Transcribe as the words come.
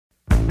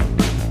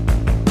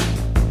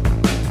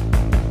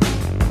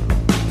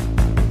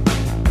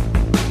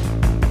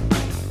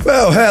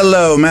Well,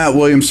 hello, Matt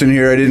Williamson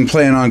here. I didn't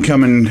plan on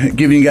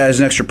giving you guys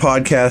an extra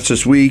podcast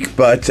this week,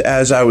 but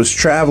as I was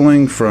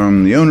traveling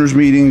from the owners'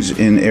 meetings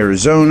in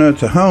Arizona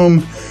to home,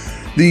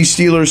 the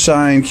Steelers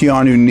signed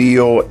Keanu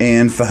Neal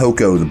and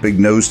Fehoko, the big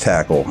nose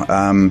tackle.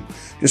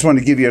 Just wanted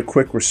to give you a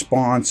quick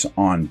response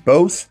on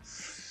both.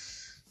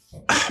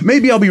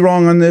 Maybe I'll be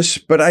wrong on this,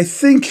 but I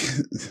think,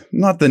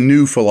 not the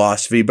new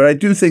philosophy, but I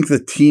do think the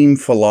team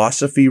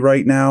philosophy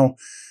right now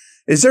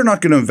is they're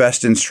not going to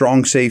invest in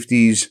strong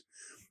safeties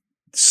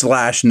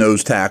 /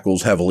 nose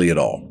tackles heavily at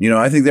all.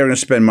 I think they're going to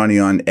spend money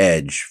on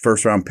edge,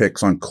 first round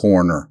picks on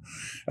corner.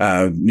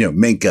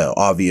 Minka,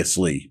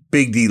 obviously,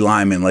 big D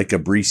linemen like a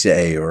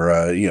Brise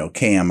or,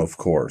 Cam, of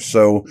course.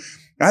 So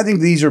I think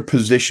these are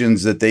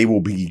positions that they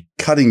will be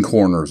cutting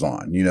corners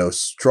on,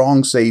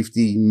 strong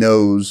safety,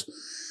 nose.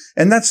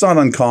 And that's not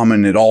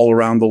uncommon at all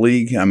around the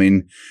league. I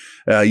mean,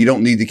 you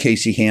don't need the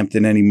Casey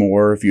Hampton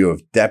anymore. If you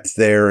have depth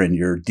there and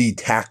your D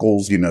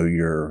tackles,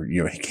 your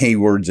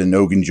Haywards and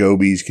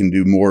Ogunjobis can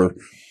do more,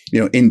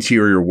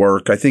 interior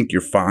work. I think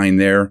you're fine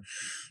there.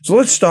 So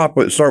let's start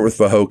with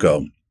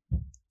Fehoko.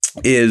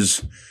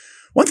 Is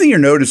one thing you're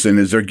noticing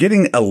is they're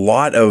getting a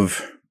lot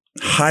of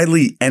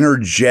highly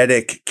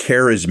energetic,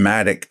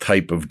 charismatic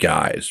type of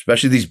guys,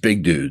 especially these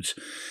big dudes.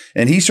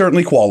 And he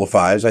certainly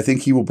qualifies. I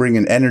think he will bring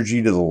an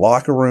energy to the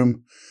locker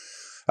room,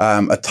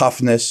 a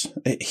toughness.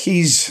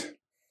 He's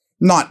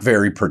not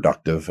very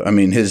productive. I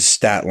mean, his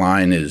stat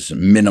line is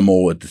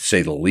minimal, to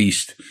say the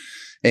least.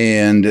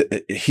 And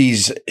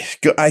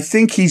I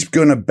think he's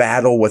going to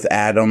battle with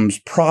Adams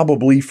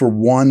probably for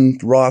one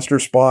roster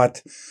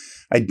spot.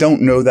 I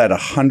don't know that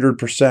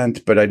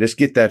 100%, but I just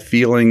get that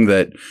feeling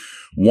that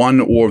one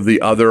or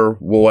the other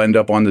will end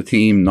up on the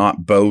team,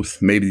 not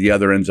both. Maybe the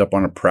other ends up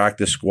on a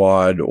practice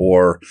squad,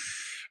 or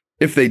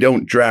if they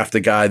don't draft a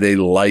guy they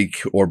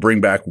like or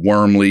bring back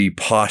Wormley,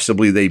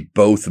 possibly they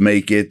both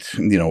make it,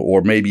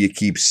 or maybe you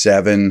keep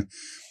 7.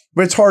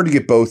 But it's hard to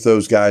get both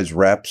those guys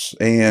reps.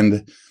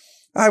 And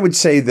I would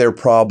say they're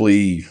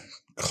probably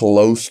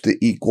close to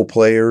equal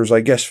players.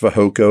 I guess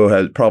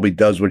Fehoko probably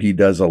does what he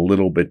does a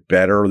little bit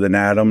better than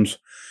Adams.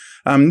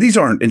 These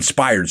aren't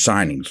inspired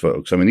signings,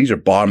 folks. I mean, these are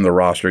bottom of the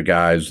roster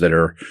guys that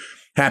are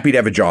happy to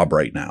have a job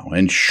right now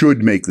and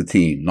should make the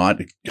team, not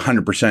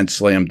 100%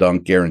 slam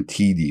dunk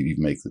guaranteed to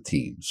even make the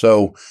team.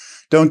 So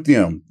don't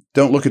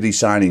look at these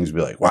signings and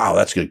be like, wow,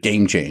 that's a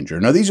game changer.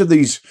 No, these are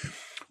these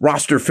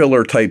roster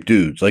filler type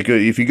dudes. Like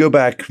if you go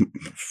back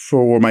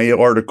for my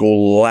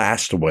article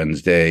last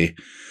Wednesday,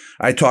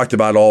 I talked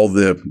about all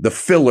the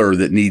filler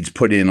that needs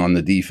put in on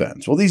the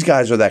defense. Well, these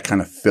guys are that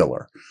kind of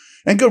filler.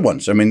 And good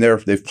ones. I mean,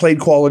 they've played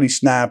quality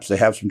snaps. They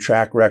have some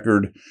track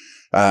record.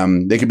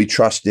 They can be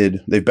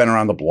trusted. They've been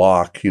around the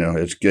block.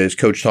 As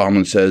Coach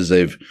Tomlin says,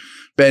 they've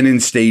been in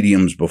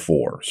stadiums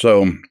before.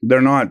 So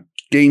they're not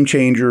game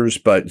changers,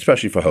 but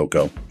especially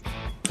Fehoko.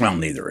 Well,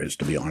 neither is,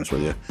 to be honest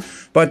with you.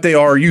 But they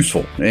are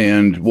useful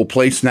and will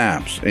play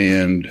snaps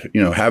and,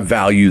 have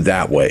value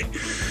that way.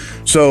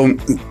 So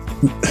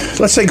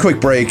let's take a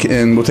quick break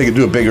and we'll take it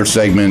to a bigger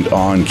segment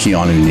on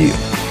Keanu Neal.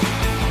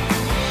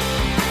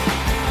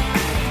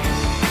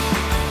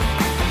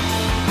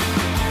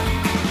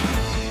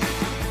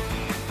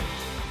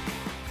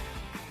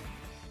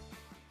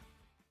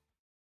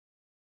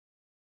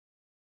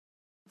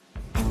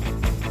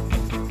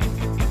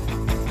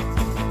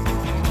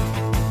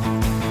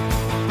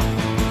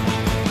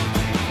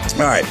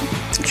 All right,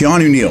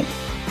 Keanu Neal.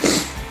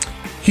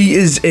 He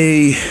is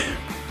a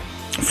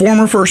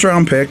former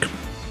first-round pick,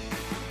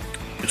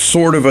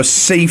 sort of a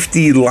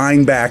safety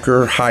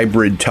linebacker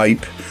hybrid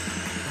type.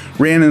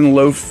 Ran in the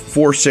low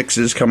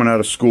 4.6s coming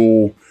out of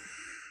school,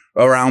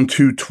 around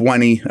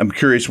 220. I'm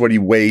curious what he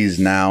weighs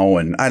now,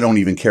 and I don't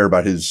even care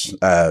about his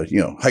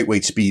height,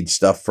 weight, speed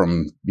stuff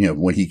from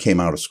when he came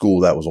out of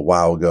school. That was a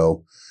while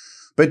ago.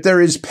 But there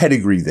is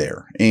pedigree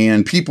there,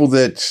 and people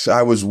that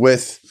I was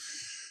with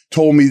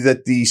told me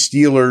that the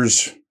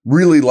Steelers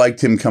really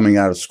liked him coming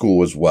out of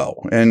school as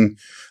well. And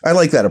I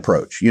like that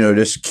approach.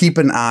 Just keep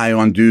an eye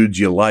on dudes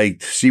you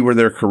liked, see where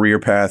their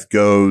career path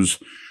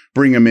goes,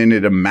 bring them in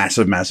at a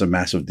massive, massive,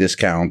 massive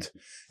discount,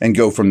 and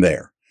go from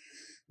there.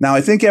 Now,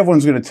 I think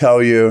everyone's going to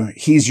tell you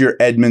he's your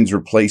Edmonds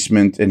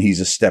replacement and he's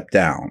a step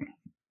down.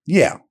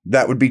 Yeah,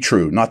 that would be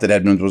true. Not that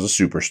Edmonds was a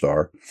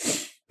superstar,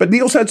 but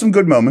Neal's had some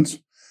good moments.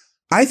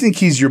 I think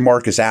he's your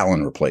Marcus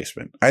Allen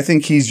replacement. I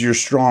think he's your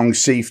strong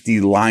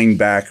safety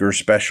linebacker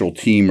special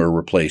teamer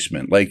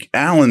replacement. Like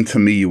Allen to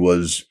me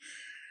was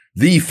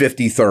the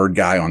 53rd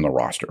guy on the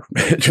roster,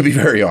 to be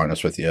very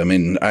honest with you. I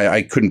mean,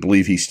 I couldn't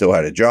believe he still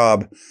had a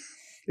job.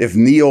 If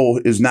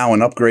Neal is now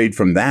an upgrade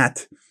from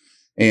that,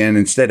 and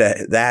instead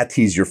of that,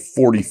 he's your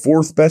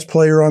 44th best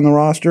player on the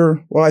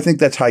roster, well, I think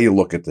that's how you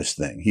look at this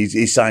thing. He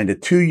signed a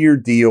 2-year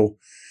deal.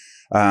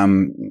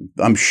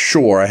 I'm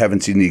sure, I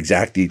haven't seen the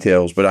exact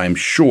details, but I'm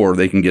sure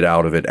they can get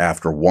out of it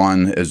after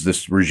one, as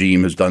this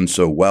regime has done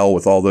so well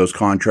with all those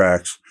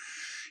contracts.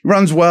 He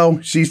runs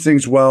well, sees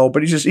things well,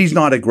 but he's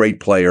not a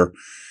great player.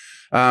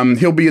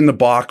 He'll be in the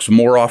box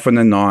more often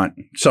than not.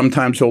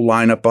 Sometimes he'll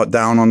line up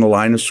down on the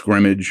line of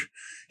scrimmage.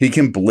 He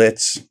can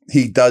blitz.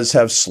 He does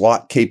have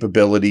slot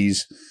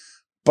capabilities,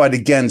 but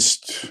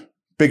against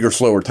bigger,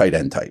 slower tight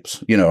end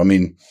types.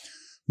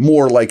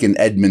 More like an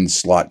Edmonds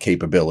slot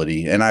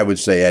capability. And I would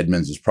say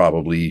Edmonds is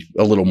probably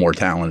a little more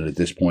talented at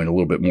this point, a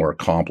little bit more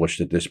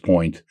accomplished at this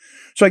point.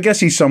 So I guess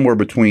he's somewhere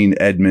between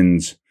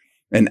Edmonds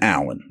and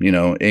Allen,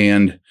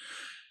 and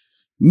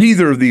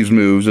neither of these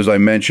moves, as I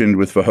mentioned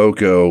with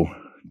Fehoko,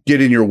 get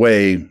in your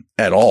way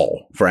at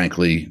all,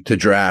 frankly, to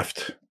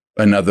draft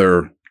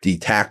another D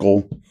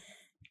tackle,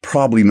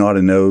 probably not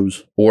a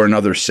nose, or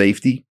another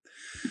safety.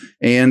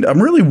 And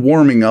I'm really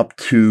warming up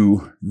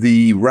to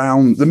the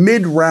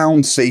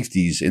mid-round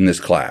safeties in this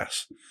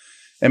class.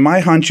 And my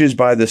hunch is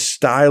by the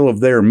style of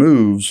their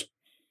moves,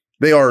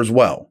 they are as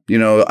well.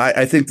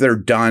 I think they're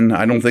done.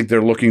 I don't think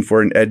they're looking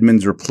for an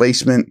Edmonds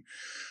replacement.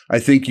 I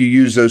think you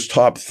use those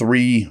top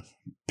 3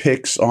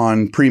 picks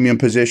on premium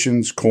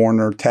positions,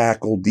 corner,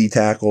 tackle, D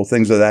tackle,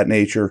 things of that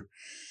nature.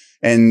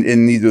 And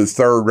in either the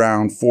 3rd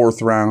round,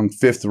 4th round,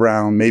 5th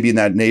round, maybe in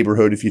that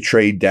neighborhood, if you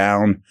trade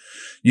down,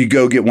 you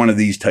go get one of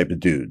these type of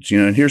dudes.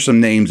 And here's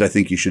some names I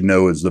think you should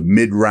know as the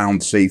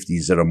mid-round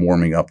safeties that I'm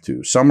warming up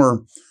to. Some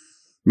are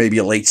maybe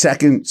a late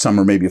 2nd, some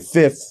are maybe a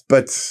 5th,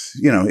 but,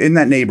 in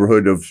that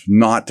neighborhood of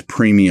not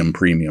premium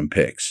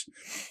picks.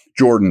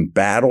 Jordan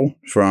Battle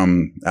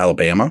from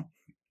Alabama.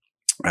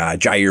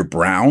 Jair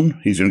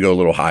Brown, he's going to go a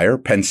little higher,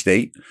 Penn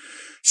State.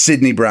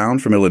 Sidney Brown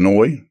from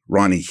Illinois.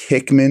 Ronnie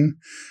Hickman.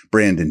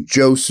 Brandon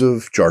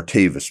Joseph,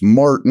 Jartavis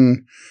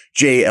Martin,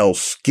 J.L.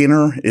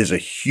 Skinner is a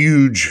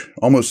huge,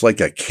 almost like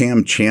a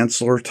Cam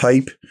Chancellor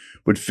type,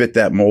 would fit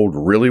that mold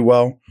really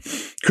well.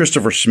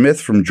 Christopher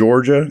Smith from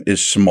Georgia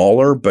is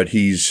smaller, but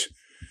he's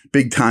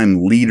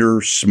big-time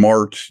leader,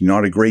 smart,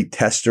 not a great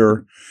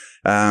tester.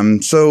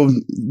 So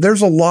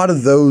there's a lot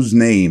of those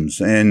names,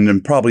 and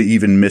I'm probably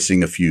even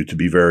missing a few, to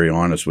be very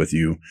honest with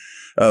you,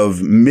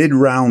 of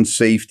mid-round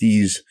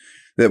safeties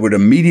that would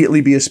immediately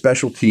be a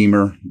special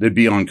teamer. They'd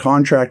be on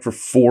contract for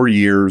 4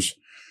 years.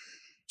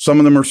 Some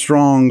of them are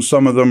strong.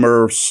 Some of them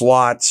are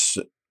slots.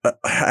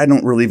 I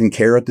don't really even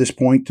care at this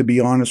point, to be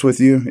honest with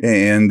you.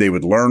 And they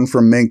would learn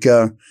from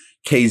Minka.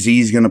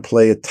 KZ's going to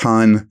play a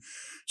ton.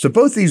 So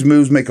both these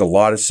moves make a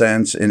lot of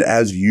sense. And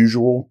as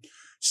usual,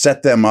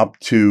 set them up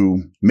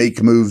to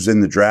make moves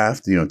in the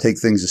draft, take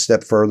things a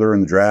step further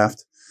in the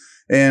draft.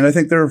 And I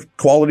think they're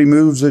quality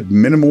moves at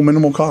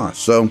minimal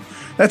cost. So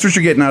that's what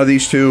you're getting out of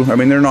these two. I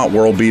mean, they're not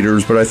world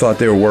beaters, but I thought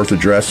they were worth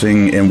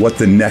addressing and what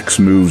the next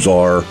moves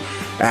are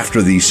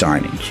after these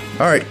signings.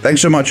 All right.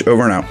 Thanks so much.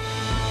 Over and out.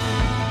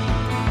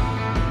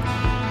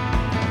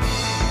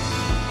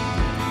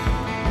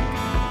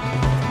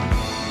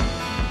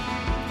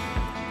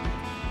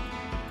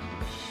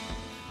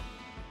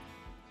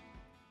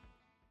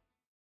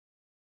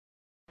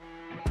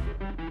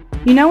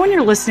 When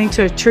you're listening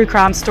to a true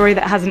crime story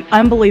that has an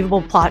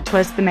unbelievable plot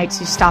twist that makes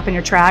you stop in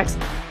your tracks?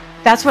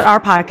 That's what our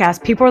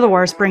podcast, People Are the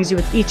Worst, brings you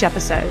with each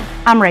episode.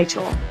 I'm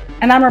Rachel.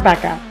 And I'm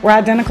Rebecca. We're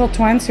identical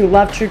twins who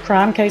love true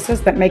crime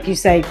cases that make you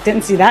say,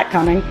 didn't see that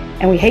coming,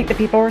 and we hate the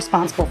people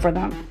responsible for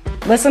them.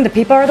 Listen to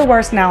People Are the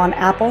Worst now on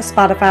Apple,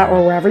 Spotify,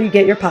 or wherever you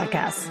get your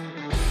podcasts.